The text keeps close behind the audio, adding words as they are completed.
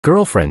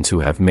Girlfriends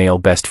who have male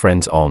best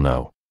friends all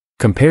know.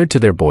 Compared to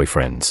their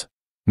boyfriends,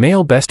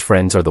 male best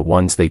friends are the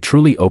ones they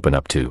truly open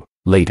up to.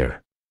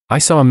 Later, I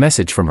saw a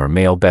message from her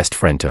male best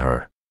friend to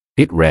her.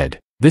 It read,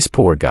 "This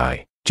poor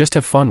guy, just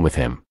have fun with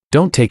him,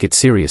 don't take it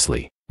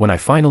seriously." When I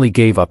finally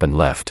gave up and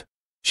left,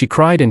 she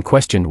cried and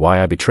questioned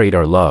why I betrayed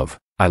our love.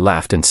 I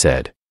laughed and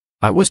said,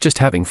 "I was just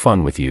having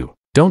fun with you,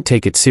 don't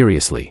take it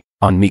seriously."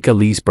 On Mika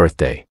Lee's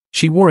birthday,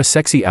 she wore a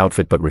sexy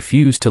outfit but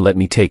refused to let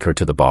me take her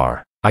to the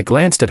bar. I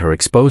glanced at her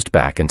exposed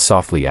back and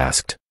softly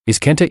asked, "Is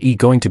Kenta E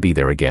going to be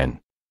there again?"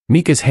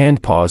 Mika's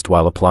hand paused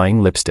while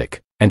applying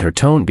lipstick, and her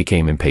tone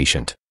became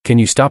impatient. "Can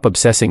you stop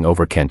obsessing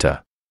over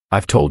Kenta?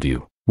 I've told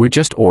you, we're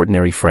just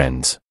ordinary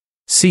friends."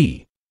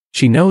 See?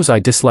 She knows I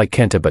dislike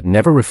Kenta but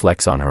never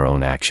reflects on her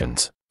own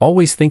actions,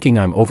 always thinking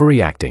I'm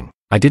overreacting.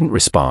 I didn't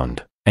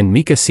respond, and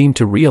Mika seemed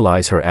to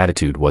realize her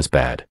attitude was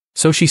bad,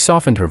 so she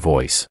softened her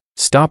voice.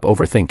 "Stop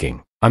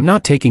overthinking. I'm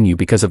not taking you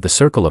because of the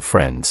circle of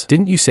friends.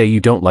 Didn't you say you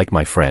don't like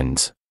my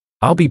friends?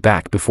 I'll be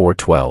back before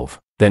 12,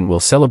 then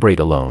we'll celebrate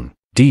alone.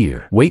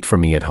 Dear, wait for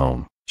me at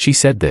home." She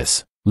said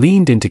this,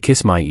 leaned in to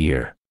kiss my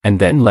ear, and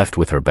then left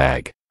with her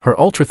bag. Her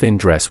ultra-thin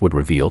dress would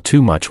reveal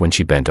too much when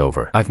she bent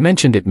over. I've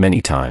mentioned it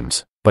many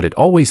times, but it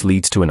always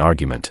leads to an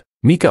argument.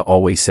 Mika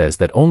always says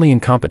that only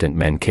incompetent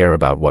men care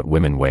about what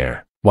women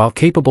wear, while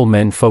capable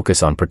men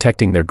focus on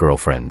protecting their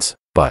girlfriends.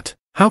 But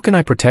how can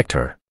I protect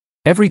her?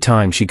 Every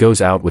time she goes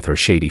out with her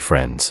shady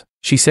friends,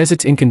 she says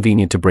it's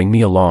inconvenient to bring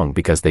me along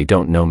because they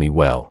don't know me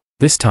well.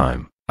 This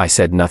time, I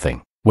said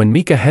nothing. When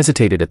Mika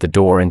hesitated at the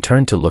door and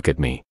turned to look at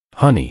me,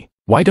 "Honey,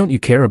 why don't you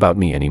care about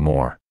me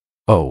anymore?"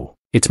 "Oh,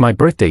 it's my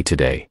birthday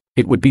today.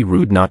 It would be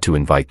rude not to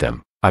invite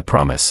them. I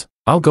promise,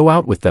 I'll go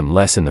out with them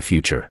less in the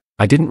future."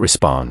 I didn't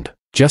respond,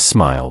 just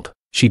smiled.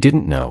 She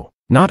didn't know.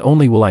 Not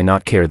only will I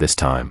not care this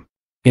time,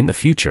 in the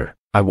future,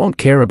 I won't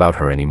care about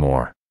her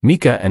anymore.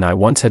 Mika and I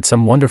once had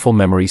some wonderful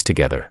memories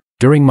together.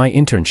 During my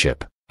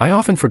internship, I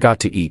often forgot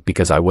to eat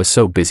because I was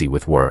so busy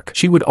with work.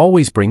 She would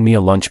always bring me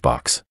a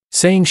lunchbox,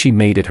 saying she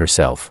made it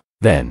herself.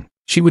 Then,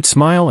 she would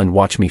smile and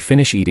watch me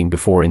finish eating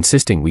before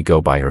insisting we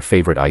go buy her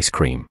favorite ice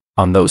cream.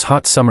 On those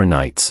hot summer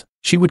nights,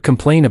 she would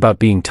complain about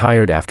being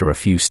tired after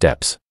a few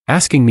steps,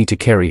 asking me to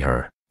carry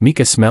her.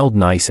 Mika smelled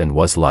nice and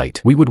was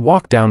light. We would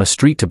walk down a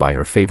street to buy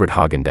her favorite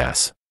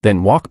Haagen-Dazs,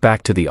 then walk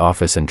back to the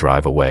office and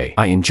drive away.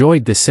 I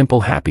enjoyed this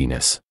simple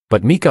happiness,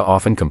 but Mika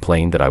often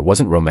complained that I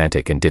wasn't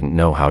romantic and didn't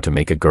know how to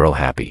make a girl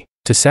happy.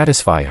 To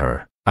satisfy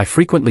her, I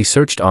frequently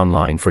searched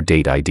online for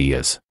date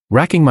ideas,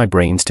 racking my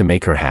brains to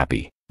make her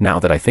happy. Now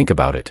that I think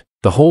about it,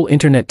 the whole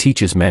internet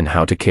teaches men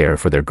how to care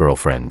for their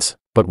girlfriends,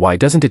 but why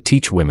doesn't it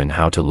teach women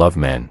how to love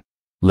men?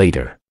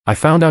 Later, I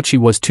found out she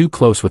was too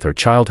close with her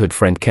childhood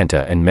friend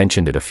Kenta and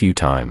mentioned it a few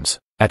times.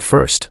 At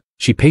first,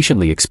 she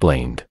patiently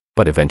explained,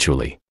 but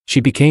eventually,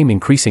 she became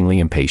increasingly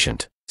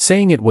impatient,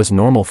 saying it was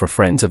normal for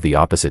friends of the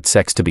opposite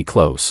sex to be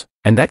close,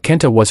 and that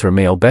Kenta was her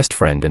male best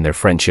friend and their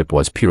friendship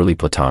was purely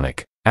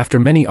platonic. After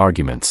many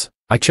arguments,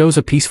 I chose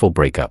a peaceful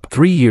breakup.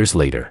 3 years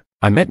later,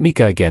 I met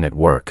Mika again at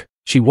work.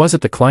 She was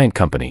at the client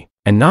company,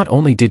 and not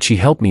only did she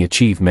help me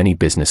achieve many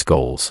business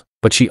goals,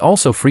 but she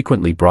also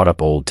frequently brought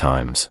up old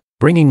times,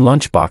 bringing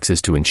lunch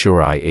boxes to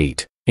ensure I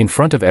ate. In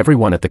front of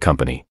everyone at the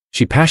company,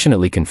 she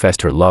passionately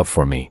confessed her love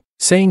for me,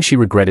 saying she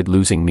regretted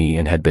losing me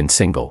and had been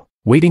single,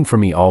 waiting for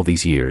me all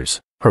these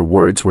years. Her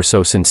words were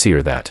so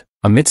sincere that,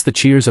 amidst the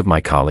cheers of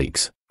my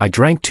colleagues, I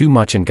drank too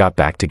much and got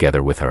back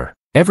together with her.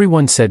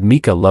 Everyone said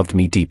Mika loved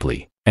me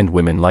deeply, and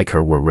women like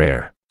her were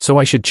rare, so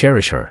I should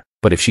cherish her.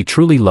 But if she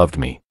truly loved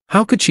me,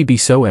 how could she be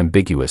so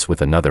ambiguous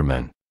with another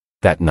man?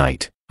 That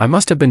night, I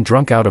must have been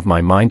drunk out of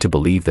my mind to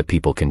believe that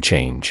people can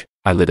change.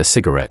 I lit a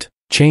cigarette,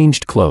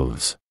 changed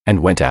clothes,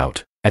 and went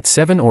out. At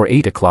 7 or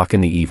 8 o'clock in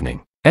the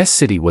evening,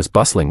 S-City was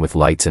bustling with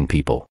lights and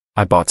people.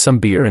 I bought some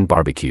beer and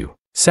barbecue,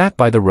 sat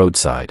by the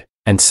roadside,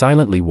 and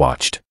silently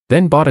watched,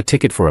 then bought a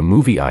ticket for a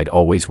movie I'd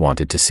always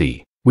wanted to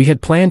see. We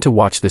had planned to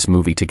watch this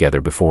movie together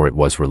before it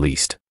was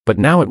released, but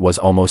now it was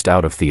almost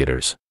out of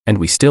theaters, and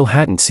we still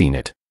hadn't seen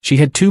it. She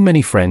had too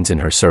many friends in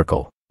her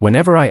circle.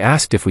 Whenever I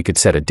asked if we could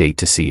set a date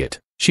to see it,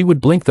 she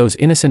would blink those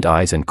innocent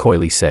eyes and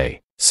coyly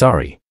say,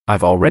 "Sorry,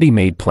 I've already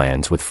made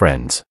plans with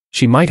friends."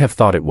 She might have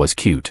thought it was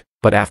cute,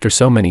 but after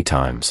so many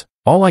times,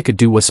 all I could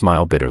do was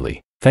smile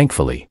bitterly.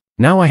 Thankfully,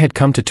 now I had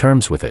come to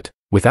terms with it.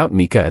 Without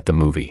Mika at the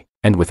movie,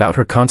 and without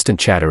her constant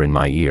chatter in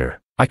my ear,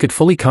 I could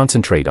fully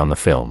concentrate on the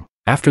film.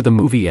 After the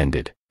movie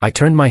ended, I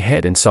turned my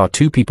head and saw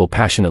two people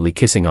passionately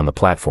kissing on the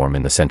platform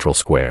in the central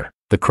square.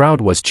 The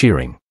crowd was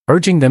cheering,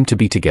 urging them to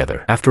be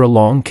together. After a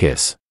long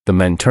kiss, the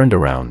man turned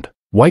around,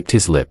 wiped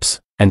his lips,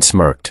 and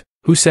smirked.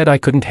 "Who said I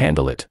couldn't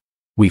handle it?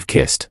 We've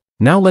kissed.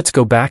 Now let's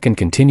go back and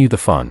continue the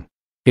fun."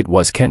 It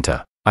was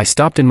Kenta. I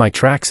stopped in my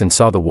tracks and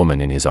saw the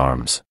woman in his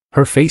arms.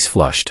 Her face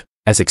flushed.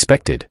 As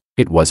expected,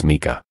 it was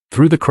Mika.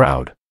 Through the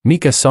crowd,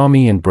 Mika saw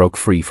me and broke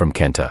free from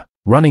Kenta,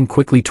 running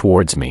quickly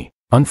towards me.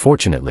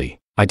 Unfortunately,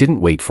 I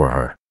didn't wait for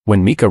her.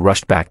 When Mika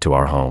rushed back to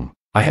our home,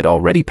 I had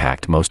already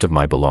packed most of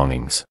my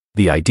belongings.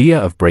 The idea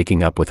of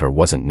breaking up with her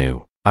wasn't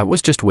new. I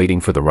was just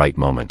waiting for the right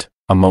moment,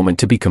 a moment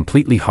to be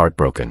completely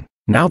heartbroken.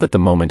 Now that the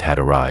moment had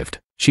arrived,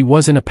 she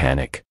was in a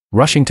panic,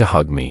 rushing to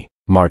hug me.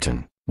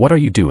 Martin, what are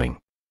you doing?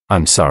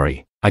 I'm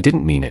sorry, I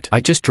didn't mean it. I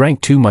just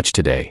drank too much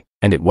today,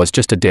 and it was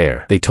just a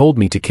dare. They told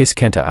me to kiss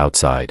Kenta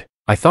outside.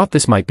 I thought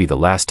this might be the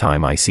last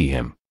time I see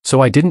him,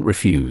 so I didn't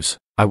refuse.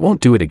 I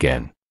won't do it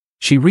again.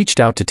 She reached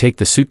out to take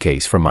the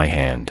suitcase from my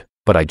hand,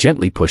 but I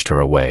gently pushed her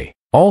away.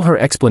 All her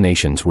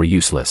explanations were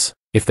useless.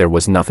 If there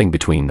was nothing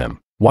between them,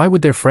 why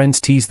would their friends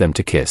tease them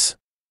to kiss?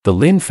 The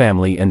Lin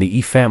family and the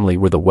Yi family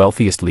were the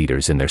wealthiest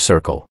leaders in their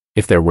circle.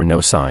 If there were no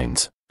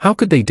signs, how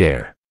could they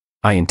dare?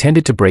 I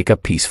intended to break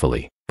up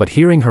peacefully, but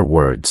hearing her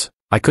words,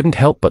 I couldn't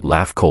help but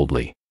laugh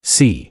coldly.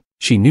 See,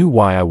 she knew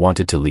why I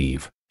wanted to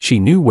leave. She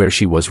knew where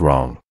she was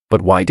wrong,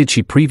 but why did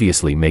she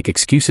previously make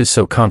excuses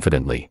so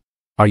confidently?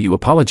 Are you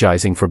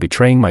apologizing for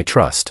betraying my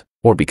trust,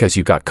 or because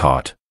you got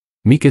caught?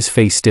 Mika's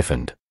face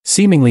stiffened,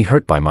 seemingly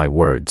hurt by my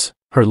words.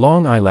 Her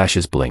long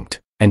eyelashes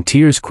blinked, and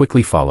tears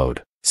quickly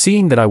followed.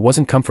 Seeing that I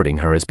wasn't comforting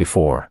her as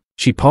before,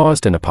 she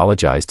paused and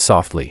apologized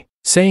softly,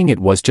 saying it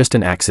was just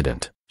an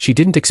accident. She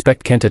didn't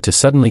expect Kenta to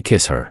suddenly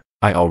kiss her.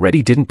 I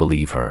already didn't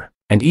believe her,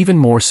 and even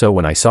more so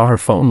when I saw her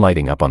phone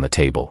lighting up on the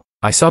table.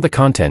 I saw the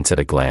contents at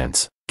a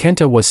glance.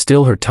 Kenta was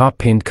still her top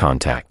pinned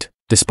contact,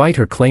 despite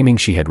her claiming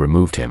she had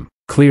removed him.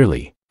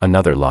 Clearly,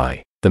 another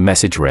lie. The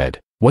message read,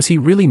 was he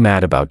really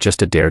mad about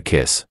just a dare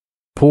kiss?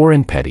 Poor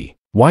and petty.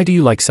 Why do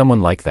you like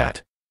someone like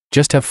that?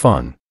 Just have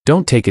fun.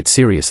 Don't take it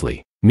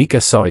seriously.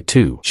 Mika saw it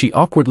too. She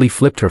awkwardly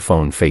flipped her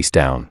phone face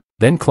down,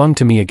 then clung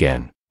to me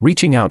again,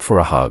 reaching out for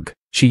a hug.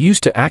 She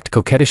used to act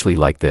coquettishly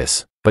like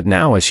this, but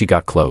now as she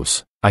got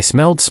close, I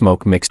smelled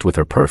smoke mixed with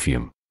her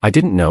perfume. I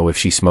didn't know if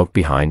she smoked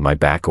behind my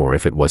back or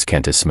if it was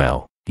Kenta's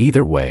smell.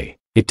 Either way,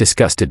 it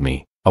disgusted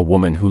me. A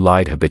woman who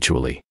lied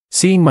habitually.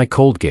 Seeing my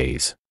cold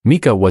gaze,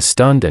 Mika was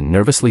stunned and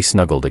nervously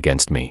snuggled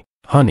against me.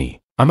 Honey,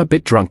 I'm a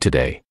bit drunk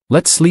today.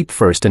 Let's sleep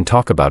first and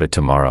talk about it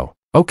tomorrow.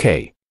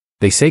 Okay.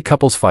 They say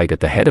couples fight at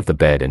the head of the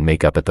bed and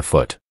make up at the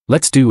foot.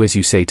 Let's do as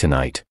you say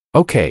tonight.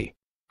 Okay.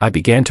 I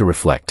began to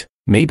reflect.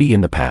 Maybe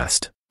in the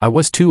past, I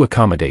was too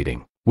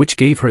accommodating, which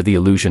gave her the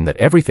illusion that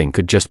everything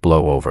could just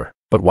blow over.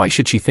 But why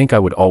should she think I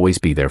would always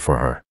be there for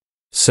her?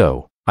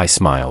 So, I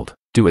smiled.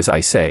 Do as I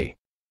say.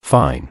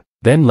 Fine.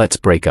 Then let's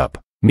break up.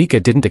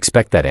 Mika didn't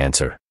expect that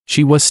answer.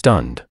 She was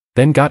stunned,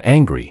 then got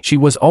angry. She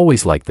was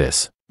always like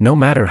this. No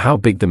matter how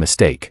big the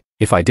mistake,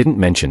 if I didn't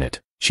mention it,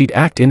 she'd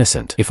act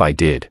innocent. If I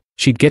did,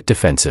 she'd get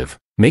defensive,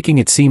 making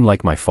it seem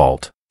like my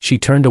fault. She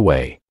turned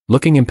away,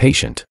 looking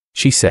impatient.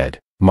 She said,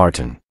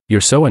 Martin, you're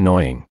so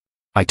annoying.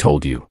 I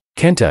told you,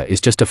 Kenta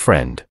is just a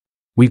friend.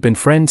 We've been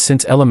friends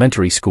since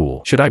elementary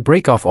school. Should I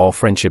break off all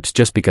friendships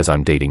just because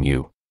I'm dating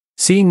you?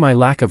 Seeing my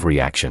lack of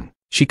reaction,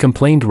 she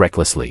complained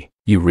recklessly.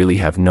 You really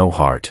have no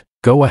heart.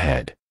 Go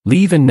ahead.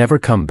 Leave and never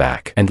come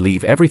back. And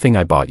leave everything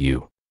I bought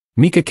you.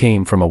 Mika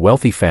came from a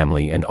wealthy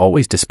family and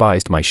always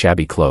despised my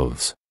shabby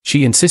clothes.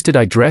 She insisted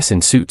I dress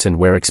in suits and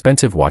wear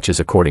expensive watches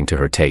according to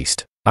her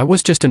taste. I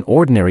was just an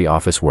ordinary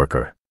office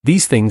worker.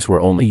 These things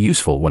were only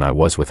useful when I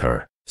was with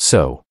her.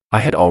 So, I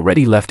had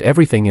already left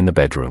everything in the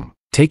bedroom,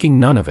 taking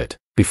none of it.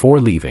 Before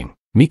leaving,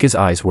 Mika's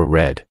eyes were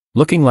red,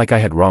 looking like I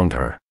had wronged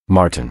her.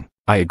 Martin,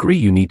 I agree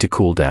you need to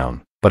cool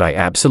down, but I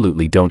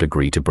absolutely don't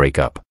agree to break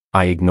up.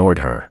 I ignored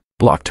her,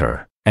 blocked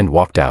her, and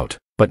walked out.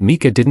 But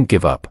Mika didn't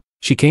give up.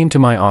 She came to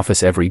my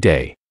office every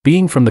day.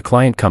 Being from the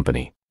client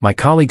company, my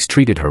colleagues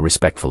treated her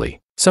respectfully.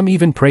 Some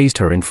even praised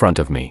her in front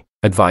of me,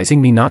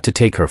 advising me not to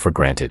take her for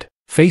granted.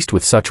 Faced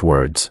with such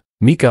words,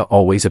 Mika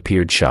always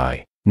appeared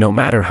shy. No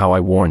matter how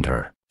I warned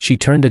her, she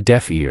turned a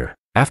deaf ear.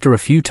 After a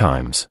few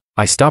times,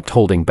 I stopped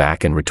holding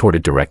back and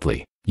retorted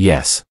directly.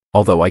 Yes,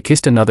 although I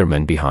kissed another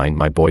man behind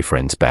my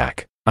boyfriend's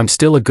back, I'm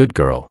still a good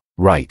girl,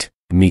 right,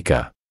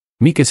 Mika?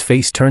 Mika's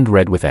face turned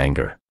red with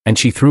anger, and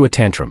she threw a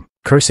tantrum,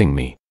 cursing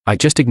me. I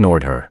just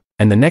ignored her,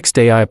 and the next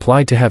day I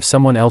applied to have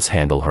someone else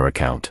handle her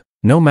account.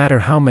 No matter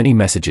how many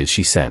messages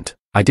she sent,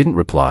 I didn't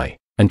reply,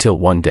 until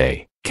one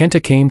day,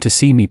 Kenta came to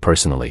see me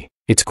personally.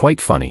 It's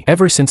quite funny.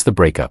 Ever since the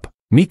breakup,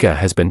 Mika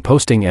has been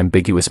posting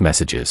ambiguous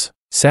messages,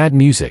 sad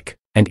music,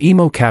 and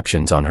emo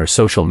captions on her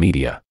social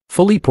media,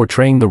 fully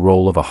portraying the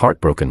role of a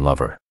heartbroken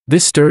lover.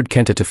 This stirred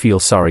Kenta to feel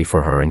sorry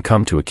for her and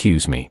come to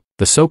accuse me,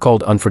 the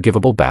so-called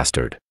unforgivable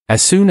bastard.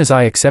 As soon as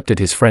I accepted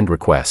his friend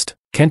request,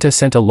 Kenta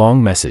sent a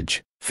long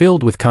message,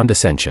 filled with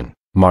condescension.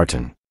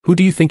 Martin, who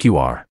do you think you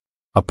are?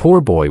 A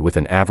poor boy with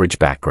an average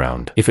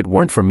background. If it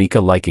weren't for Mika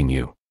liking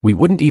you, we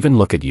wouldn't even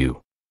look at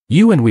you.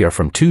 You and we are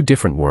from two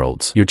different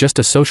worlds. You're just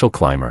a social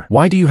climber.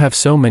 Why do you have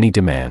so many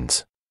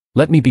demands?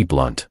 Let me be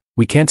blunt.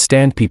 We can't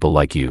stand people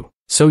like you.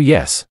 So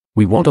yes,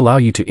 we won't allow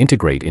you to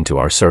integrate into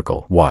our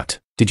circle. What?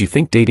 Did you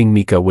think dating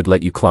Mika would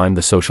let you climb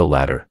the social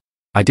ladder?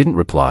 I didn't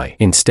reply.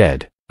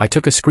 Instead, I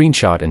took a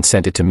screenshot and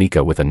sent it to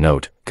Mika with a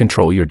note,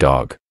 control your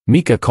dog.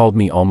 Mika called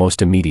me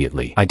almost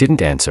immediately. I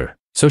didn't answer,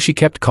 so she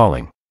kept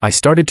calling. I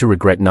started to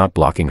regret not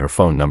blocking her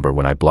phone number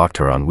when I blocked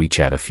her on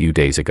WeChat a few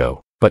days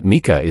ago. But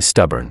Mika is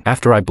stubborn.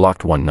 After I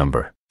blocked one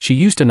number, she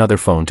used another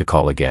phone to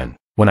call again.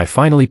 When I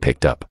finally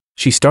picked up,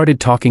 she started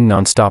talking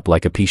nonstop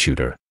like a pea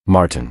shooter.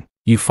 Martin,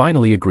 you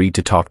finally agreed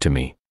to talk to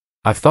me.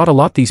 I've thought a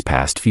lot these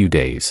past few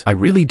days. I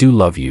really do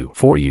love you.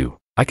 For you,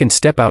 I can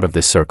step out of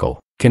this circle.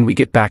 Can we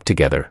get back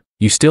together?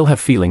 You still have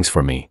feelings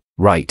for me,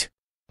 right?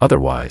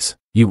 Otherwise,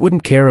 you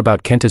wouldn't care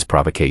about Kenta's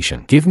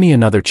provocation. Give me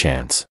another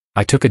chance.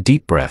 I took a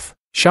deep breath,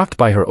 shocked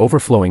by her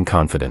overflowing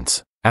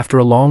confidence. After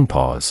a long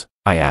pause,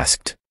 I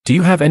asked, do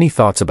you have any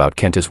thoughts about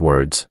Kenta's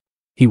words?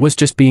 He was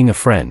just being a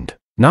friend,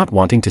 not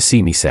wanting to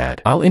see me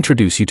sad. I'll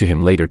introduce you to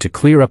him later to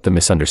clear up the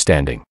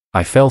misunderstanding.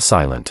 I fell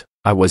silent.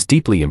 I was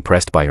deeply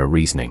impressed by her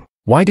reasoning.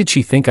 Why did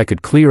she think I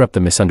could clear up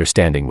the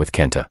misunderstanding with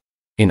Kenta?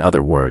 In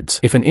other words,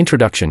 if an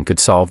introduction could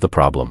solve the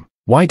problem,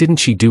 why didn't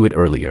she do it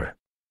earlier?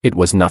 It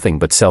was nothing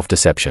but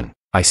self-deception.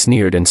 I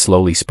sneered and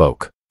slowly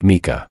spoke.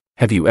 Mika,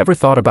 have you ever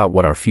thought about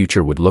what our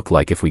future would look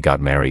like if we got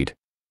married?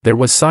 There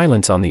was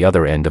silence on the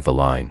other end of the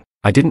line.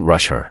 I didn't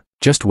rush her,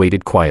 just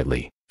waited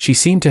quietly. She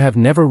seemed to have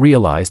never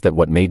realized that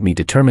what made me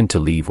determined to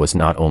leave was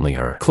not only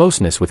her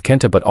closeness with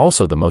Kenta but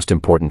also the most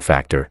important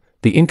factor,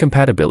 the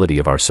incompatibility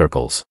of our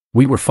circles.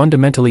 We were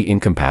fundamentally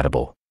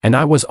incompatible, and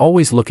I was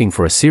always looking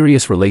for a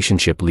serious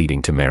relationship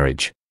leading to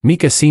marriage.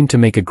 Mika seemed to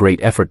make a great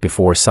effort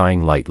before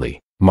sighing lightly.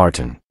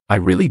 Martin, I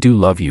really do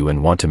love you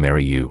and want to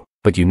marry you,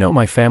 but you know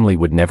my family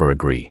would never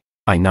agree.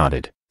 I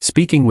nodded,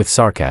 speaking with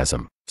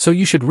sarcasm. So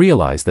you should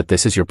realize that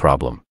this is your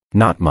problem,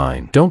 not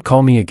mine. Don't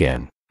call me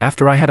again.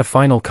 After I had a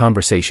final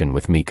conversation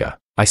with Mika,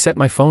 I set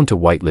my phone to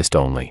whitelist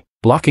only,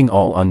 blocking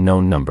all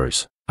unknown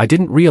numbers. I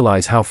didn't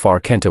realize how far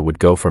Kenta would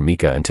go for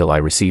Mika until I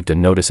received a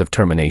notice of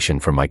termination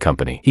from my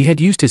company. He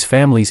had used his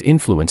family's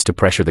influence to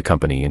pressure the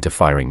company into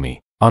firing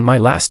me. On my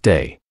last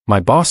day, my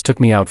boss took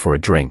me out for a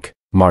drink.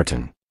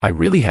 Martin, I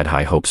really had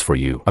high hopes for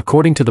you.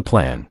 According to the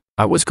plan,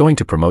 I was going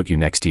to promote you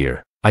next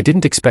year. I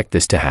didn't expect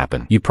this to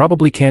happen. You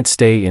probably can't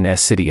stay in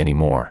S City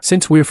anymore.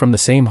 Since we're from the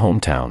same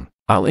hometown,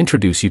 I'll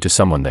introduce you to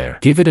someone there.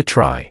 Give it a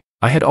try.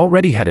 I had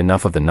already had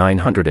enough of the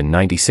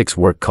 996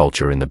 work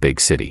culture in the big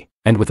city,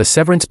 and with a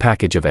severance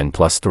package of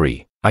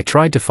N+3, I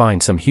tried to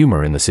find some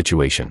humor in the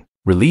situation.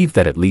 Relieved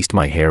that at least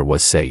my hair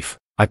was safe,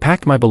 I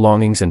packed my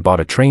belongings and bought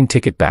a train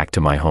ticket back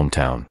to my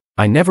hometown.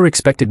 I never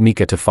expected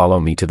Mika to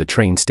follow me to the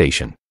train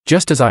station.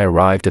 Just as I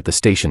arrived at the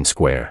station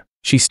square,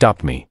 she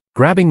stopped me,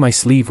 grabbing my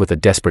sleeve with a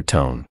desperate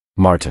tone.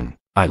 Martin,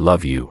 I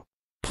love you.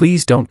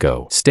 Please don't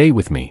go. Stay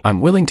with me.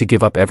 I'm willing to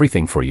give up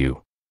everything for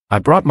you. I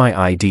brought my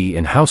ID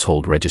and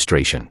household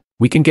registration.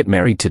 We can get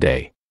married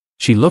today.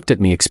 She looked at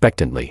me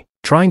expectantly,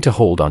 trying to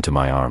hold onto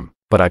my arm,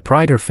 but I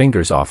pried her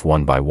fingers off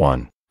one by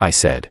one. I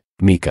said,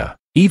 Mika,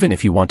 even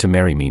if you want to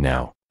marry me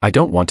now, I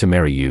don't want to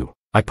marry you.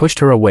 I pushed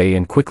her away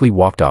and quickly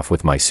walked off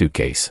with my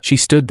suitcase. She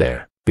stood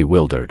there,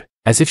 bewildered,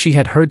 as if she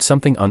had heard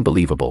something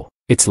unbelievable.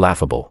 It's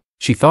laughable.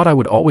 She thought I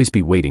would always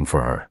be waiting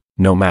for her,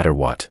 no matter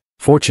what.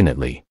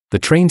 Fortunately, the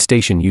train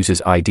station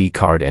uses ID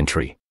card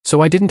entry,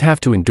 so I didn't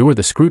have to endure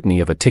the scrutiny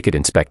of a ticket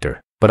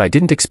inspector, but I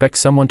didn't expect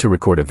someone to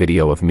record a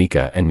video of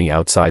Mika and me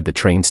outside the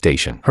train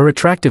station. Her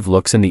attractive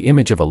looks and the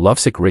image of a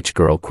lovesick rich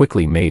girl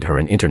quickly made her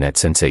an internet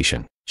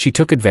sensation. She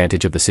took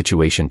advantage of the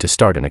situation to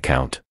start an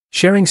account,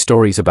 sharing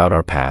stories about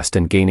our past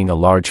and gaining a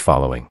large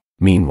following.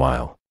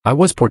 Meanwhile, I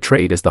was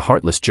portrayed as the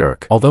heartless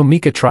jerk. Although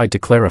Mika tried to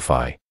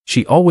clarify,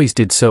 she always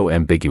did so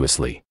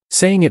ambiguously,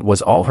 saying it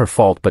was all her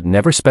fault but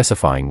never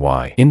specifying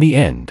why. In the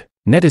end,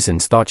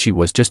 netizens thought she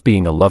was just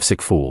being a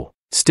lovesick fool,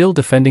 still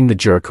defending the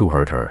jerk who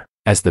hurt her.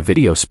 As the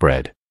video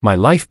spread, my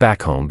life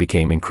back home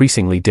became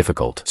increasingly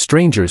difficult.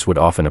 Strangers would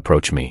often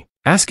approach me,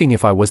 asking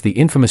if I was the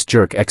infamous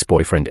jerk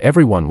ex-boyfriend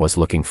everyone was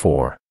looking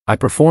for. I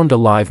performed a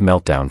live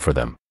meltdown for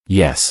them.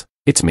 Yes,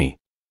 it's me.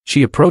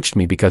 She approached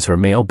me because her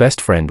male best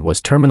friend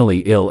was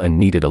terminally ill and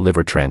needed a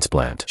liver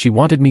transplant. She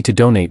wanted me to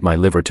donate my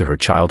liver to her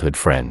childhood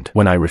friend.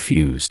 When I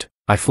refused,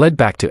 I fled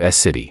back to S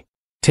City.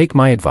 Take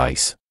my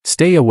advice.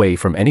 Stay away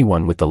from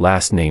anyone with the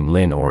last name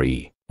Lin or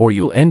E, or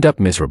you'll end up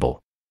miserable.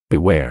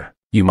 Beware,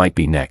 you might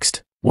be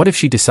next. What if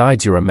she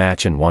decides you're a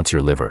match and wants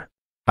your liver?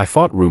 I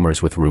fought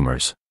rumors with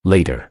rumors.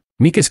 Later,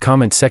 Mika's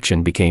comment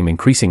section became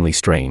increasingly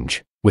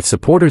strange, with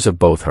supporters of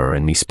both her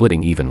and me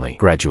splitting evenly.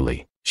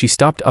 Gradually, she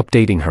stopped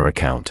updating her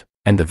account,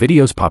 and the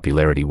video's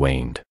popularity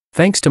waned.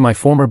 Thanks to my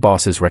former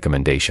boss's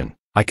recommendation,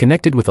 I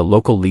connected with a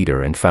local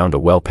leader and found a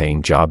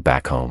well-paying job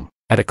back home.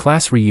 At a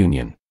class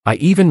reunion, I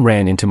even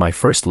ran into my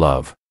first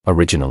love.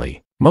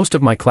 Originally, most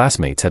of my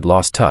classmates had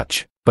lost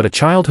touch, but a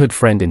childhood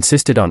friend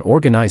insisted on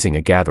organizing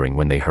a gathering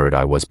when they heard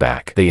I was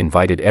back. They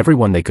invited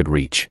everyone they could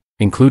reach,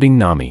 including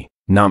Nami.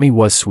 Nami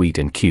was sweet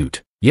and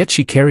cute, yet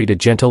she carried a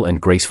gentle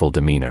and graceful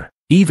demeanor.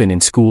 Even in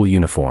school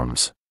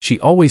uniforms, she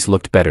always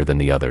looked better than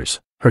the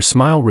others, her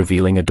smile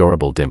revealing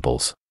adorable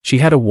dimples. She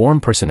had a warm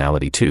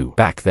personality too.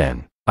 Back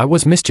then, I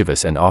was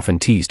mischievous and often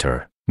teased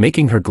her,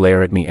 making her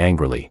glare at me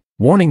angrily,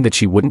 warning that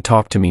she wouldn't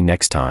talk to me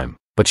next time,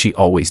 but she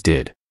always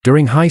did.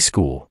 During high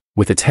school,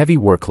 with its heavy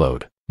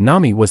workload,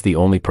 Nami was the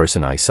only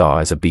person I saw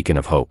as a beacon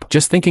of hope.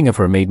 Just thinking of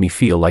her made me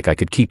feel like I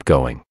could keep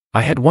going.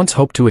 I had once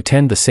hoped to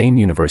attend the same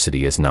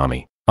university as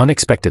Nami.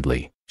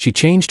 Unexpectedly, she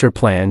changed her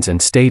plans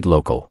and stayed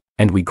local,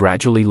 and we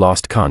gradually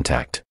lost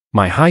contact.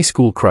 My high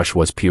school crush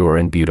was pure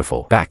and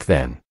beautiful. Back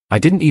then, I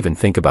didn't even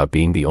think about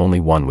being the only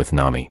one with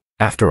Nami.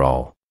 After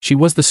all, She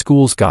was the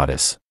school's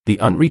goddess, the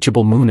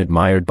unreachable moon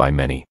admired by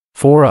many.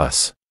 For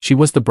us, she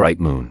was the bright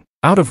moon,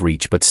 out of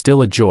reach but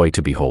still a joy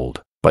to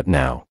behold. But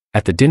now,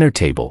 at the dinner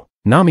table,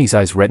 Nami's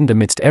eyes reddened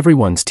amidst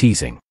everyone's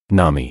teasing.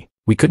 Nami,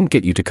 we couldn't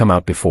get you to come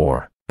out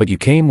before, but you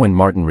came when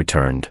Martin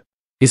returned.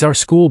 Is our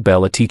school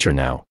belle a teacher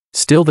now?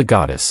 Still the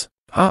goddess?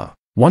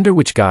 Wonder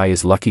which guy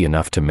is lucky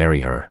enough to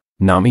marry her.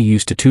 Nami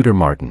used to tutor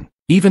Martin,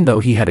 even though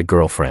he had a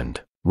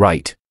girlfriend.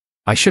 Right.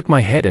 I shook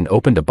my head and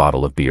opened a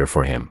bottle of beer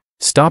for him.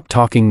 Stop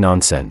talking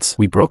nonsense.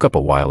 We broke up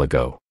a while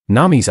ago.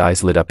 Nami's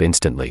eyes lit up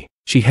instantly.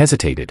 She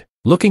hesitated,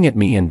 looking at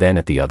me and then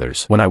at the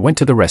others. When I went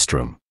to the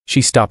restroom,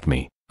 she stopped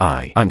me.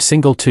 I'm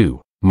single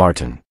too,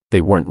 Martin.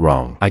 They weren't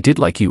wrong. I did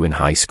like you in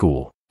high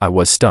school. I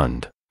was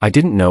stunned. I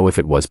didn't know if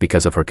it was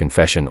because of her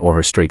confession or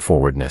her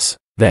straightforwardness.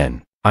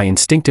 Then, I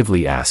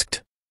instinctively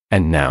asked.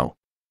 And now?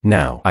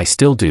 Now, I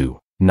still do.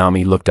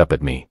 Nami looked up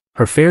at me,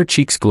 her fair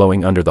cheeks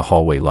glowing under the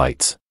hallway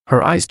lights,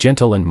 her eyes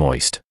gentle and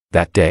moist.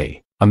 That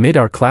day, amid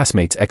our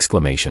classmates'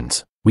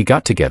 exclamations, we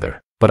got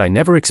together, but I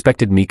never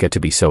expected Mika to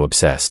be so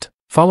obsessed.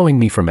 Following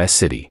me from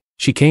S-City,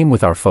 she came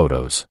with our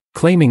photos,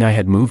 claiming I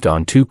had moved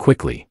on too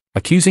quickly,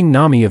 accusing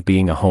Nami of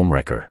being a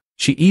homewrecker.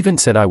 She even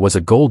said I was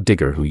a gold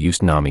digger who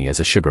used Nami as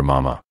a sugar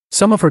mama.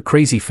 Some of her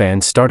crazy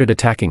fans started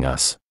attacking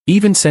us,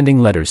 even sending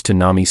letters to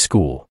Nami's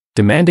school,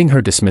 demanding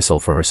her dismissal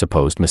for her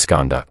supposed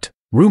misconduct.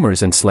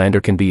 Rumors and slander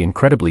can be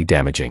incredibly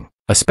damaging,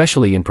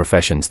 especially in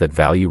professions that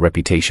value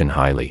reputation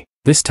highly.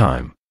 This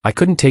time, I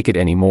couldn't take it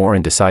anymore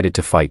and decided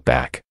to fight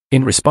back.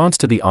 In response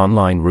to the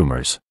online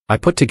rumors, I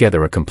put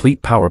together a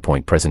complete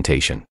PowerPoint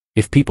presentation.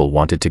 If people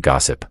wanted to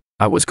gossip,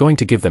 I was going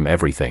to give them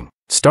everything,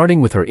 starting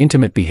with her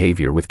intimate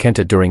behavior with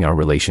Kenta during our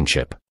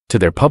relationship, to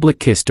their public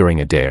kiss during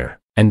a dare,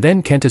 and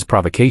then Kenta's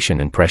provocation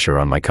and pressure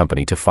on my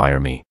company to fire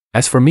me.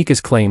 As for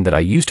Mika's claim that I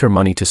used her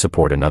money to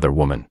support another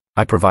woman,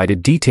 I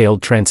provided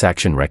detailed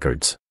transaction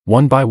records,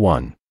 one by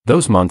one.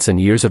 Those months and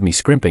years of me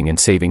scrimping and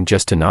saving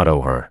just to not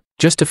owe her,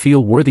 just to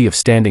feel worthy of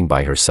standing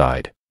by her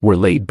side, were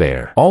laid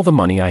bare. All the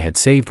money I had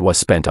saved was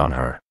spent on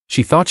her.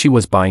 She thought she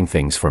was buying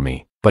things for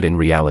me, but in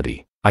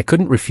reality, I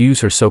couldn't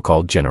refuse her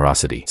so-called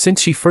generosity.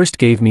 Since she first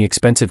gave me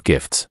expensive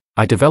gifts,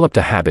 I developed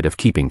a habit of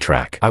keeping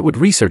track. I would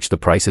research the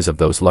prices of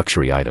those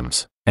luxury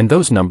items, and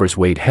those numbers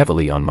weighed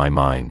heavily on my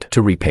mind.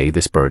 To repay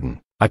this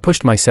burden, I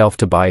pushed myself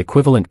to buy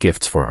equivalent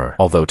gifts for her.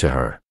 Although to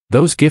her,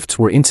 those gifts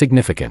were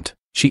insignificant.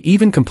 She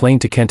even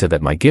complained to Kenta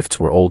that my gifts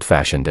were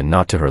old-fashioned and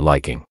not to her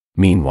liking.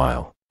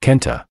 Meanwhile,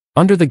 Kenta,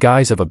 under the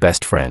guise of a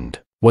best friend,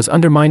 was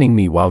undermining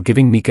me while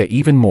giving Mika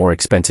even more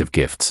expensive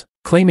gifts,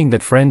 claiming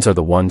that friends are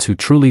the ones who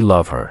truly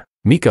love her.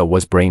 Mika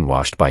was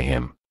brainwashed by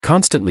him,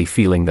 constantly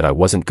feeling that I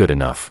wasn't good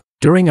enough.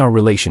 During our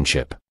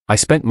relationship, I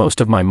spent most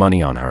of my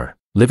money on her,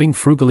 living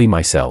frugally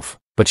myself,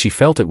 but she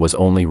felt it was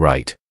only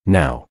right.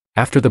 Now,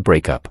 after the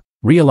breakup,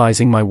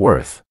 realizing my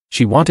worth,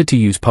 she wanted to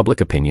use public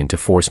opinion to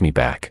force me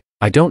back.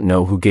 I don't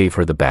know who gave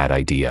her the bad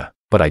idea,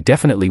 but I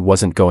definitely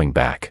wasn't going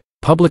back.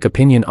 Public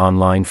opinion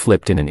online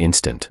flipped in an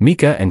instant.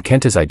 Mika and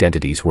Kenta's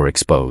identities were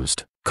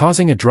exposed,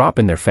 causing a drop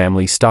in their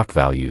family's stock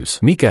values.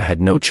 Mika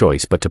had no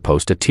choice but to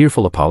post a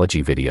tearful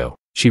apology video.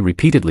 She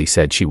repeatedly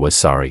said she was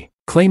sorry,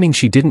 claiming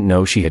she didn't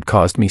know she had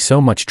caused me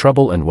so much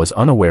trouble and was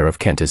unaware of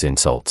Kenta's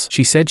insults.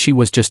 She said she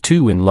was just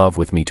too in love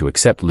with me to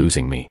accept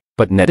losing me.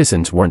 But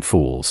netizens weren't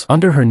fools.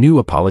 Under her new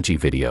apology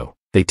video,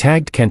 they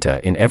tagged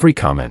Kenta in every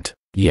comment.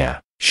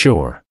 Yeah,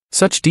 sure.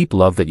 Such deep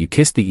love that you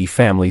kissed the E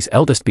family's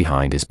eldest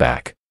behind his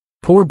back.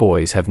 Poor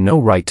boys have no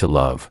right to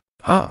love.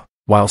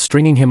 While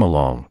stringing him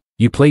along,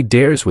 you played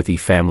dares with E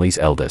family's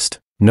eldest.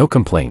 No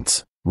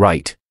complaints,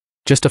 right?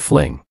 Just a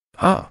fling.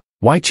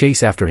 Why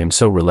chase after him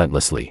so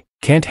relentlessly?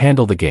 Can't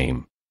handle the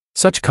game.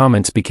 Such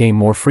comments became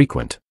more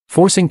frequent,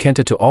 forcing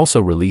Kenta to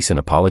also release an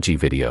apology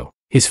video.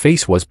 His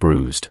face was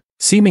bruised,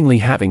 seemingly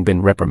having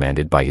been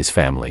reprimanded by his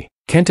family.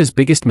 Kenta's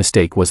biggest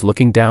mistake was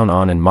looking down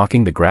on and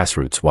mocking the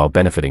grassroots while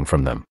benefiting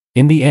from them.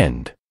 In the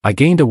end, I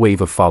gained a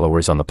wave of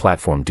followers on the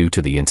platform due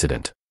to the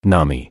incident.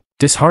 Nami,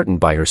 disheartened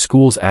by her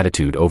school's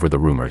attitude over the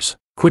rumors,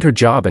 quit her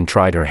job and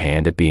tried her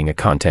hand at being a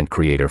content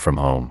creator from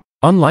home.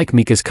 Unlike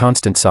Mika's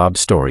constant sob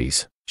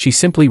stories, she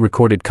simply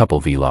recorded couple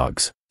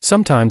vlogs.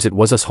 Sometimes it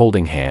was us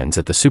holding hands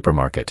at the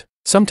supermarket,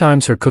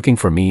 sometimes her cooking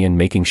for me and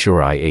making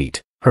sure I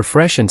ate. Her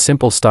fresh and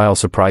simple style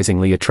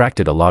surprisingly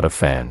attracted a lot of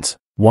fans.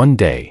 One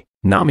day,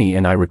 Nami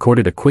and I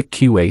recorded a quick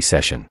QA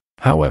session.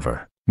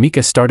 However,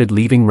 Mika started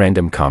leaving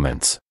random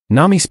comments.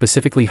 Nami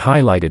specifically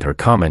highlighted her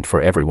comment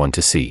for everyone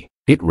to see.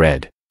 It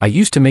read, "I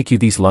used to make you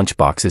these lunch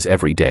boxes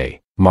every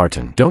day,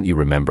 Martin. Don't you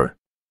remember?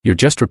 You're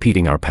just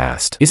repeating our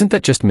past. Isn't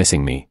that just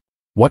missing me?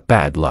 What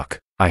bad luck."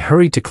 I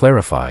hurried to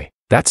clarify,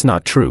 "That's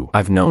not true.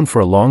 I've known for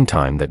a long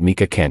time that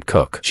Mika can't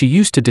cook. She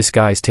used to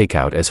disguise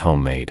takeout as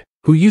homemade.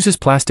 Who uses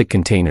plastic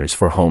containers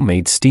for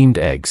homemade steamed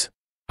eggs?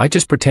 I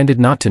just pretended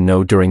not to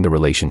know during the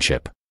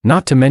relationship.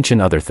 Not to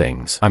mention other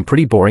things. I'm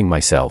pretty boring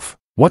myself.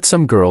 What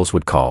some girls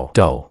would call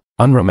dull,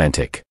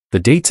 unromantic. The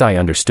dates I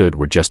understood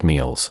were just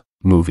meals,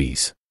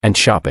 movies, and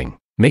shopping,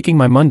 making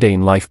my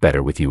mundane life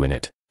better with you in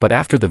it." But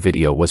after the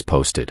video was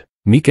posted,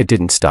 Mika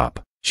didn't stop.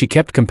 She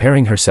kept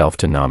comparing herself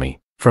to Nami,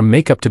 from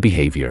makeup to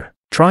behavior,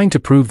 trying to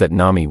prove that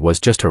Nami was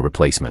just her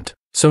replacement.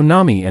 So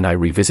Nami and I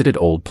revisited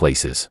old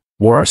places,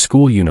 wore our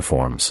school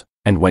uniforms,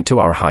 and went to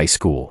our high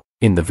school.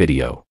 In the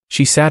video,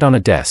 she sat on a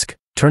desk,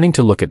 turning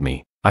to look at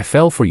me. I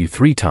fell for you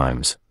 3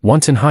 times,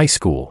 once in high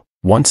school,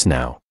 once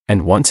now,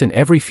 and once in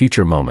every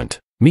future moment.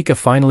 Mika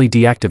finally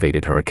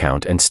deactivated her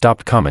account and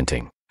stopped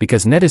commenting,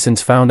 because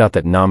netizens found out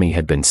that Nami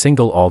had been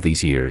single all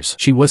these years.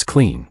 She was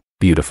clean,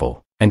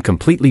 beautiful, and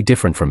completely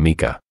different from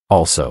Mika.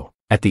 Also,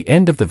 at the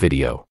end of the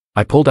video,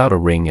 I pulled out a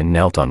ring and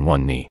knelt on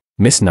one knee.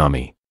 Miss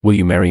Nami, will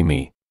you marry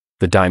me?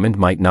 The diamond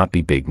might not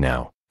be big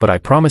now, but I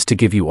promise to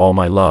give you all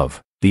my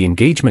love. The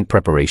engagement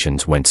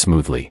preparations went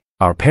smoothly.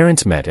 Our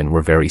parents met and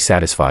were very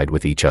satisfied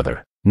with each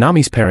other.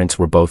 Nami's parents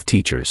were both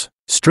teachers,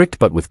 strict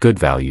but with good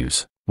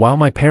values, while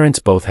my parents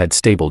both had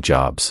stable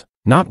jobs,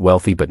 not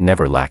wealthy but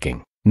never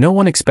lacking. No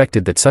one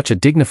expected that such a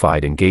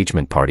dignified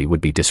engagement party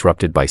would be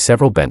disrupted by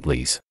several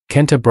Bentleys.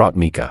 Kenta brought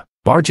Mika,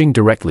 barging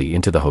directly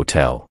into the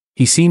hotel.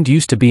 He seemed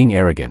used to being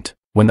arrogant.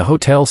 When the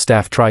hotel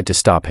staff tried to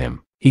stop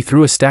him, he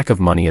threw a stack of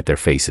money at their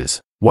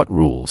faces. What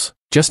rules?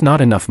 Just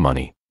not enough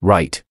money,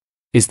 right?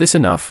 Is this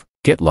enough?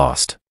 Get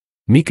lost.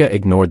 Mika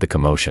ignored the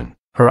commotion.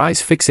 Her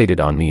eyes fixated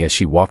on me as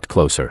she walked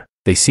closer.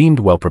 They seemed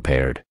well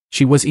prepared.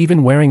 She was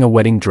even wearing a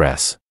wedding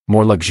dress,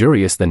 more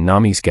luxurious than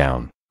Nami's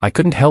gown. I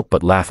couldn't help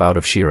but laugh out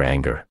of sheer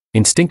anger,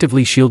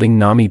 instinctively shielding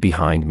Nami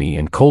behind me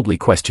and coldly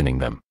questioning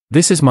them.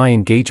 This is my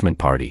engagement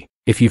party.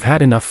 If you've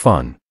had enough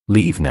fun,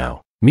 leave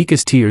now.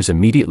 Mika's tears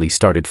immediately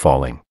started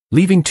falling,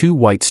 leaving 2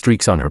 white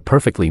streaks on her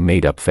perfectly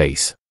made-up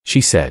face.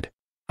 She said,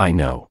 I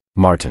know,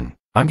 Martin.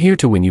 I'm here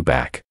to win you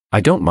back. I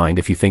don't mind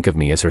if you think of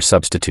me as her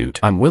substitute.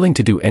 I'm willing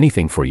to do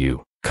anything for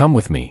you. Come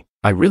with me.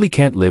 I really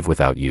can't live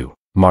without you.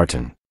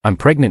 Martin, I'm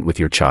pregnant with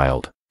your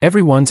child.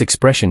 Everyone's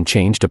expression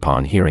changed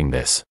upon hearing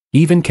this.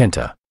 Even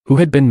Kenta, who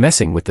had been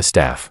messing with the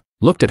staff,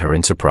 looked at her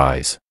in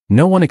surprise.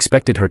 No one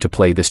expected her to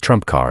play this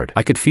trump card.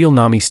 I could feel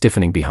Nami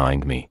stiffening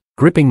behind me,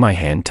 gripping my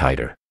hand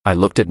tighter. I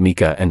looked at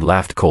Mika and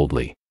laughed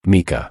coldly.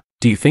 Mika,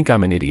 do you think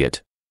I'm an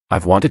idiot?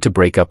 I've wanted to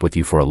break up with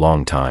you for a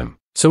long time,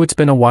 so it's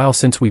been a while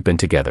since we've been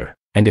together.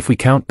 And if we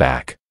count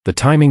back, the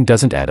timing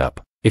doesn't add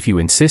up. If you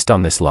insist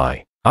on this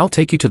lie, I'll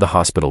take you to the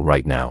hospital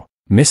right now.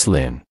 Miss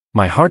Lin,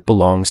 my heart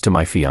belongs to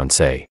my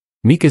fiancé.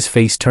 Mika's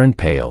face turned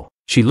pale.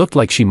 She looked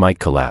like she might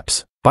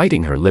collapse,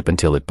 biting her lip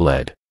until it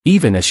bled.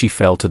 Even as she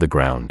fell to the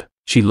ground,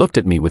 she looked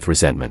at me with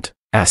resentment,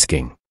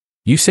 asking,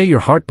 You say your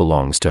heart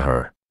belongs to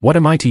her. What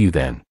am I to you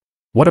then?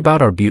 What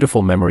about our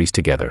beautiful memories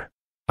together?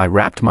 I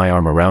wrapped my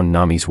arm around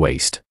Nami's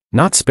waist,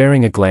 not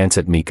sparing a glance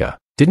at Mika.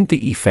 Didn't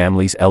the E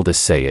family's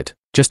eldest say it?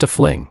 Just a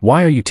fling.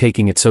 Why are you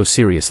taking it so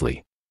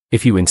seriously?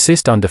 If you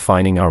insist on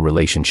defining our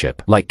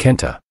relationship like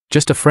Kenta,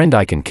 just a friend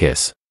I can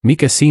kiss.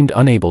 Mika seemed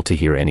unable to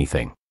hear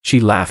anything. She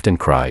laughed and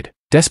cried,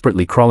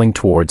 desperately crawling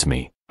towards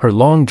me, her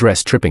long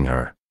dress tripping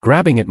her,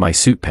 grabbing at my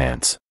suit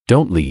pants.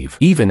 Don't leave.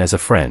 Even as a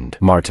friend,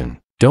 Martin,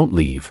 don't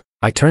leave.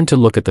 I turned to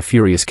look at the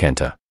furious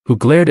Kenta, who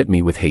glared at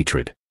me with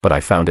hatred, but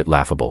I found it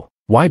laughable.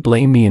 Why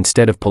blame me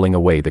instead of pulling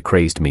away the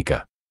crazed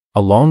Mika?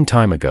 A long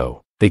time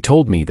ago, they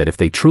told me that if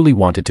they truly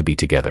wanted to be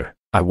together,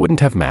 I wouldn't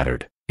have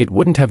mattered. It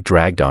wouldn't have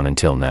dragged on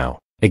until now.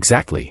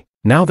 Exactly.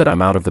 Now that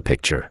I'm out of the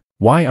picture,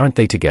 why aren't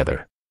they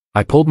together?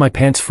 I pulled my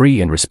pants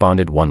free and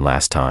responded one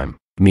last time.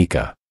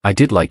 Mika, I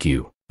did like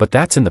you, but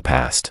that's in the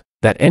past.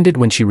 That ended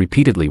when she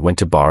repeatedly went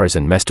to bars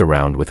and messed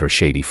around with her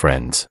shady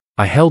friends.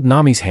 I held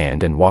Nami's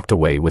hand and walked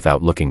away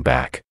without looking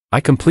back.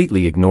 I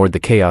completely ignored the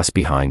chaos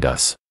behind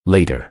us.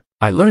 Later,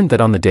 I learned that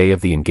on the day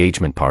of the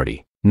engagement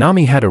party,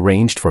 Nami had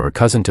arranged for her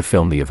cousin to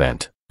film the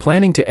event,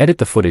 planning to edit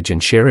the footage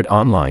and share it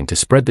online to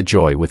spread the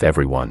joy with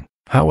everyone.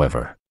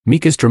 However,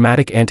 Mika's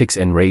dramatic antics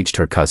enraged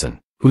her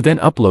cousin, who then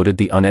uploaded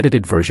the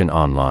unedited version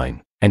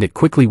online, and it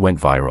quickly went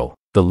viral.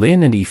 The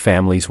Lin and E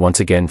families once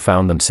again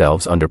found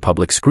themselves under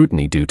public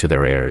scrutiny due to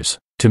their heirs.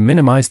 To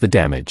minimize the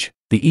damage,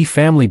 the E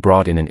family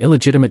brought in an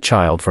illegitimate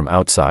child from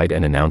outside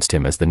and announced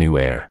him as the new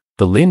heir.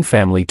 The Lin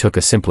family took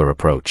a simpler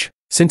approach.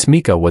 Since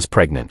Mika was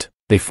pregnant,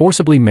 they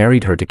forcibly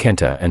married her to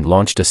Kenta and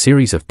launched a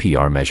series of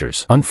PR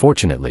measures.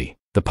 Unfortunately,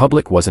 the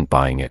public wasn't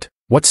buying it.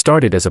 What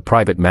started as a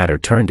private matter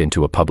turned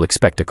into a public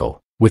spectacle,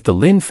 with the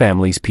Lin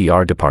family's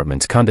PR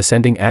department's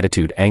condescending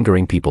attitude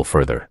angering people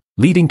further,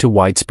 leading to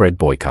widespread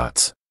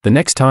boycotts. The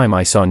next time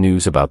I saw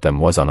news about them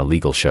was on a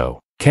legal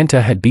show.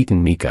 Kenta had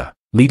beaten Mika,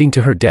 leading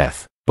to her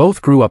death.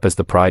 Both grew up as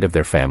the pride of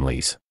their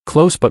families,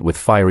 close but with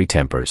fiery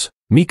tempers.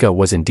 Mika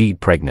was indeed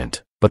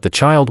pregnant, but the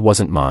child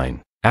wasn't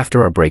mine.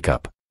 After our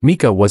breakup,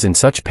 Mika was in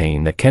such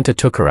pain that Kenta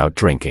took her out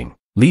drinking,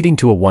 leading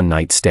to a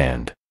one-night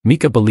stand.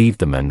 Mika believed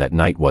the man that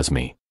night was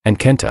me, and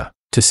Kenta,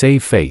 to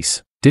save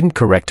face, didn't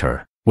correct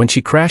her. When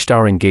she crashed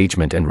our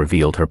engagement and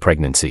revealed her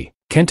pregnancy,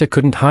 Kenta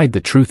couldn't hide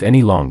the truth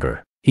any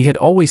longer. He had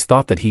always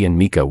thought that he and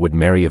Mika would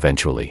marry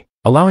eventually,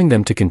 allowing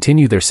them to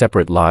continue their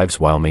separate lives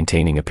while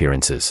maintaining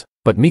appearances.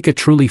 But Mika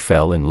truly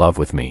fell in love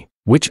with me,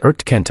 which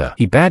irked Kenta.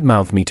 He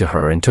badmouthed me to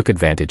her and took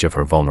advantage of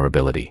her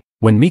vulnerability.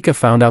 When Mika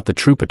found out the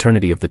true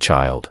paternity of the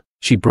child,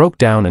 she broke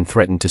down and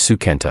threatened to sue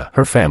Kenta.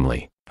 Her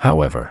family,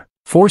 however,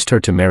 forced her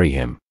to marry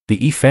him.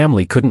 The E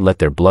family couldn't let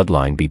their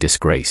bloodline be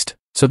disgraced,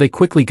 so they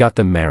quickly got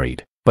them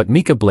married. But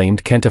Mika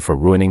blamed Kenta for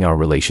ruining our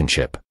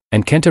relationship,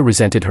 and Kenta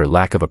resented her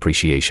lack of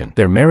appreciation.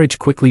 Their marriage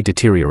quickly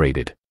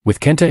deteriorated,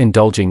 with Kenta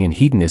indulging in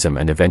hedonism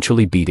and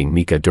eventually beating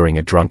Mika during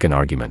a drunken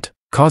argument,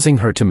 causing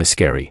her to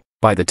miscarry.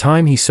 By the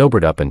time he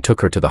sobered up and took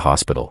her to the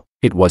hospital,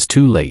 it was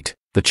too late.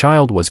 The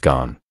child was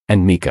gone,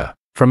 and Mika,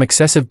 from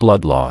excessive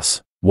blood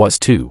loss, was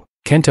too.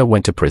 Kenta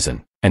went to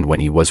prison, and when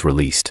he was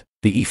released,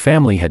 the E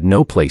family had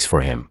no place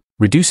for him,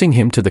 reducing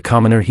him to the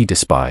commoner he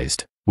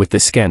despised. With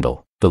this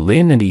scandal, the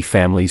Lin and E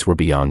families were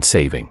beyond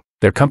saving.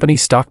 Their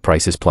company's stock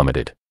prices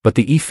plummeted, but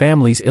the E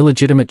family's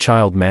illegitimate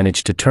child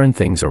managed to turn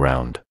things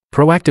around,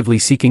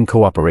 proactively seeking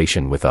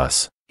cooperation with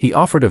us. He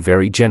offered a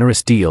very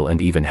generous deal and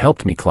even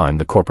helped me climb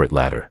the corporate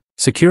ladder,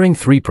 securing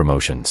 3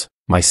 promotions.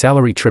 My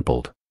salary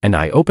tripled, and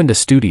I opened a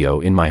studio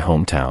in my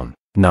hometown.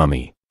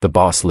 Nami, the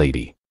boss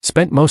lady,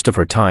 spent most of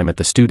her time at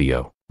the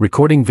studio,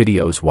 recording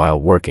videos while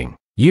working.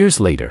 Years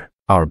later,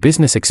 our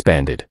business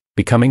expanded,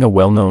 becoming a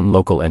well-known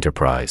local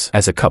enterprise.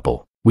 As a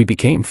couple, we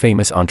became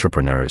famous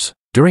entrepreneurs.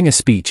 During a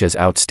speech as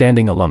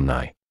outstanding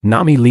alumni,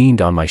 Nami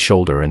leaned on my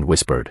shoulder and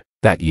whispered,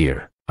 "That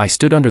year, I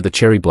stood under the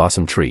cherry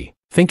blossom tree,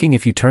 thinking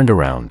if you turned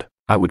around,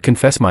 I would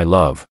confess my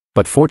love,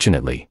 but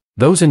fortunately,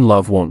 those in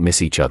love won't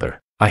miss each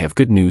other. I have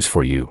good news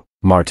for you,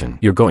 Martin.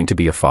 You're going to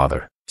be a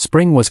father."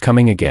 Spring was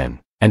coming again,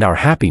 and our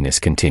happiness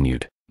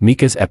continued.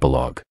 Mika's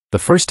epilogue.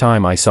 The first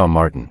time I saw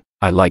Martin,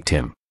 I liked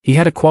him. He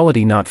had a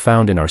quality not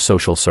found in our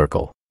social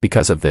circle.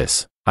 Because of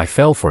this, I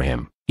fell for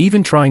him,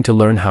 even trying to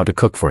learn how to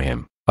cook for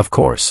him. Of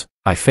course,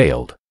 I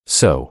failed.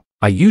 So,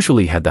 I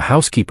usually had the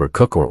housekeeper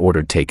cook or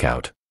ordered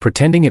takeout,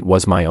 pretending it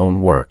was my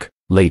own work.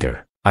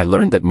 Later, I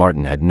learned that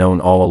Martin had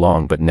known all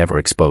along but never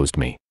exposed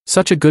me.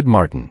 Such a good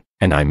Martin,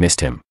 and I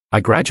missed him.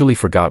 I gradually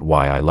forgot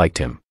why I liked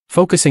him,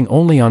 focusing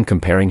only on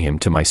comparing him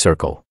to my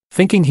circle,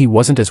 thinking he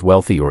wasn't as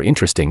wealthy or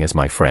interesting as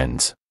my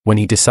friends. When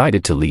he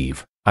decided to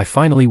leave, I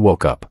finally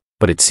woke up,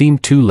 but it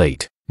seemed too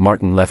late.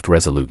 Martin left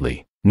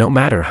resolutely. No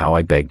matter how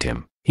I begged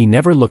him, he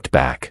never looked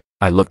back.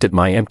 I looked at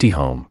my empty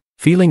home,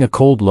 feeling a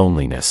cold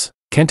loneliness.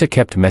 Kenta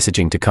kept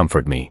messaging to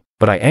comfort me,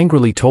 but I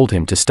angrily told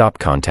him to stop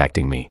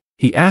contacting me.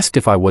 He asked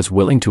if I was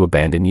willing to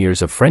abandon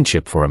years of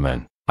friendship for a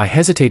man. I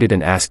hesitated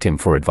and asked him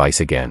for advice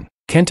again.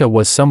 Kenta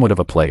was somewhat of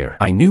a player.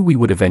 I knew we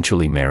would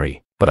eventually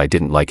marry, but I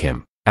didn't like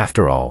him.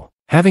 After all,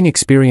 having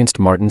experienced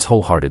Martin's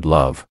wholehearted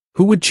love,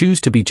 who would choose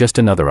to be just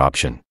another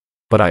option?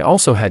 But I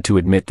also had to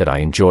admit that I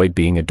enjoyed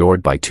being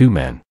adored by 2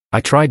 men. I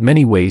tried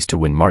many ways to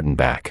win Martin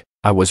back.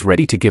 I was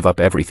ready to give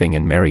up everything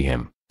and marry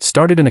him.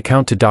 Started an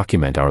account to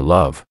document our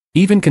love.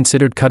 Even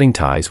considered cutting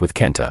ties with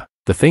Kenta.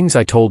 The things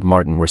I told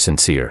Martin were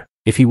sincere.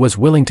 If he was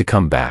willing to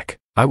come back,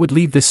 I would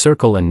leave this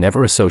circle and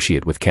never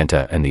associate with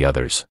Kenta and the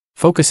others,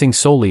 focusing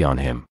solely on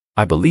him.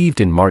 I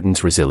believed in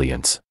Martin's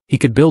resilience. He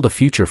could build a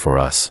future for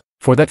us.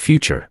 For that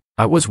future,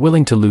 I was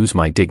willing to lose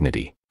my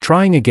dignity,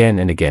 trying again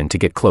and again to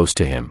get close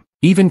to him,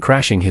 even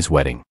crashing his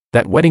wedding.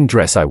 That wedding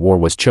dress I wore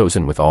was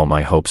chosen with all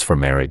my hopes for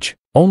marriage,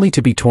 only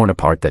to be torn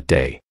apart that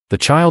day. The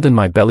child in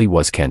my belly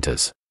was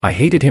Kenta's. I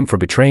hated him for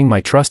betraying my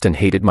trust and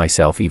hated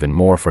myself even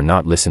more for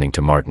not listening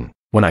to Martin.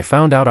 When I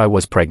found out I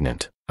was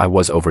pregnant, I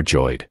was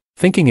overjoyed,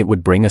 thinking it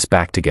would bring us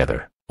back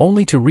together,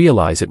 only to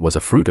realize it was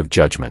a fruit of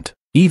judgment.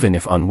 Even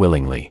if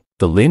unwillingly,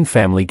 the Lin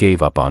family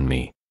gave up on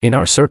me. In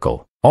our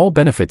circle, all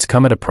benefits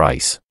come at a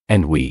price,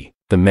 and we,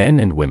 the men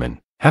and women,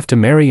 have to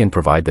marry and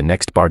provide the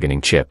next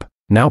bargaining chip.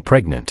 Now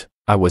pregnant,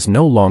 I was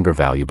no longer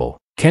valuable.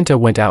 Kenta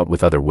went out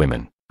with other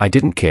women. I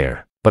didn't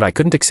care, but I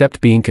couldn't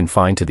accept being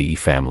confined to the E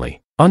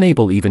family,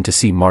 unable even to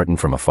see Martin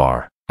from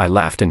afar. I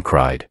laughed and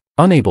cried,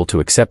 unable to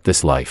accept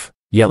this life,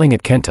 yelling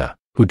at Kenta,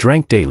 who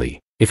drank daily.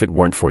 If it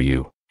weren't for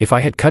you, if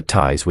I had cut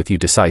ties with you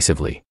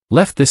decisively,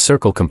 left this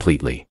circle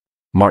completely,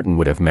 Martin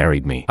would have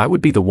married me. I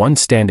would be the one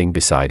standing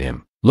beside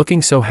him,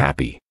 looking so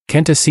happy.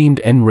 Kenta seemed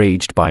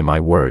enraged by my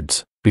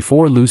words.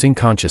 Before losing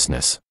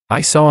consciousness,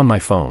 I saw on my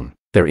phone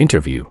their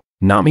interview.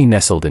 Nami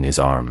nestled in his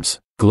arms,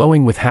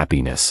 glowing with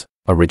happiness.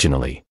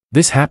 Originally,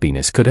 this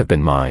happiness could have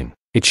been mine.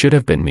 It should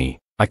have been me.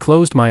 I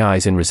closed my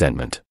eyes in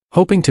resentment,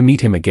 hoping to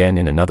meet him again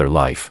in another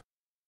life.